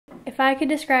I could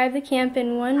describe the camp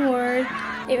in one word,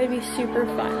 it would be super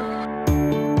fun.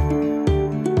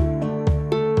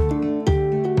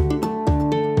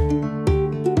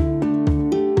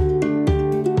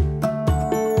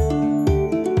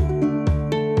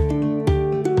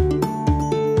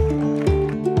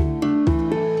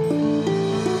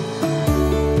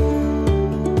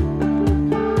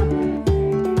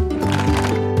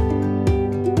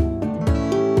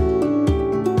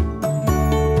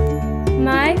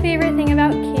 My favorite thing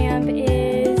about camp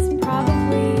is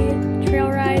probably trail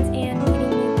rides and meeting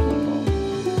new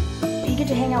people. You get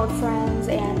to hang out with friends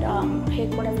and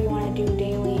pick whatever you want to do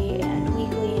daily and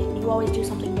weekly, and you always do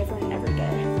something different every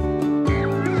day.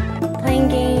 Playing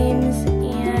games,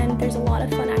 and there's a lot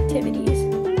of fun activities.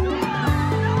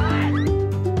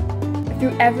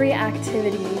 Through every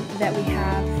activity that we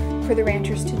have for the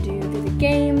ranchers to do, through the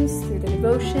games, through the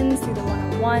devotions, through the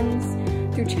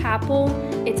one-on-ones, through chapel,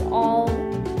 it's all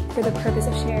for the purpose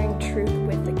of sharing truth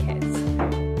with the kids.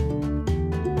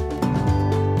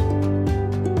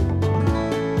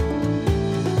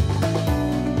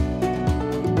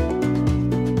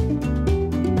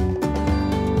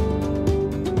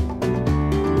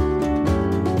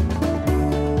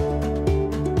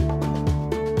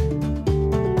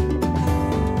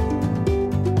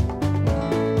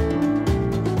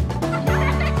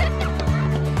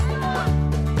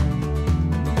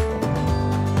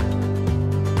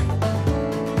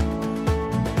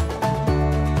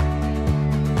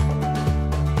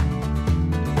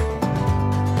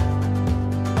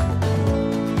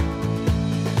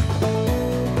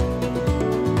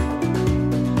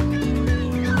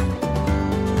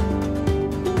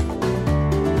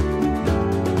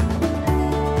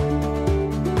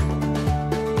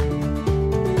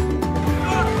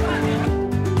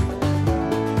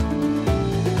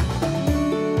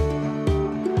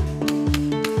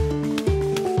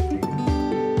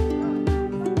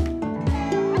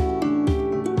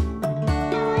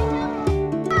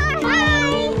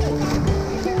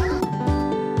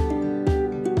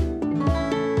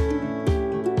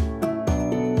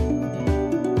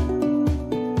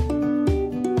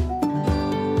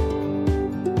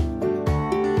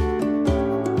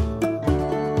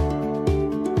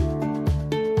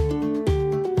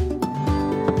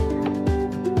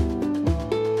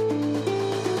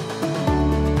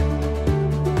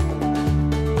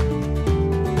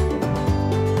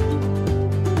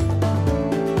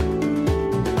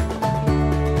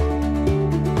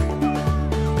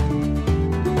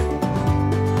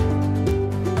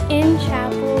 In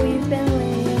chapel, we've been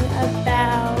learning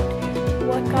about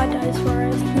what God does for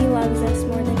us. He loves us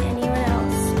more than anyone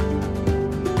else.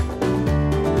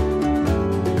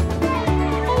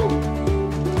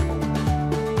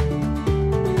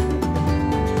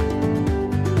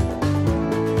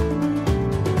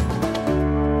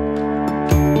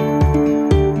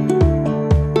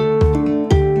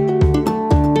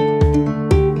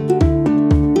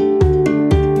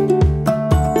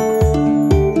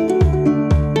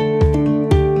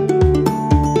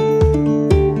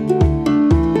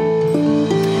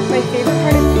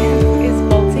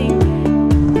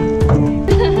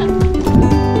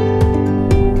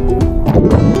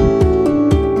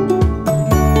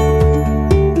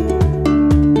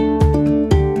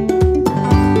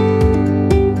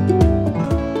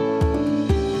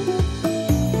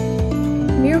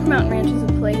 Miracle Mountain Ranch is a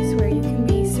place where you can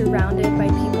be surrounded by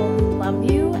people who love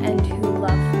you and who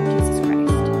love Jesus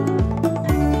Christ.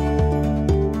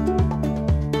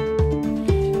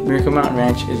 Miracle Mountain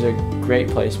Ranch is a great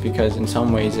place because in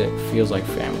some ways it feels like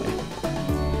family.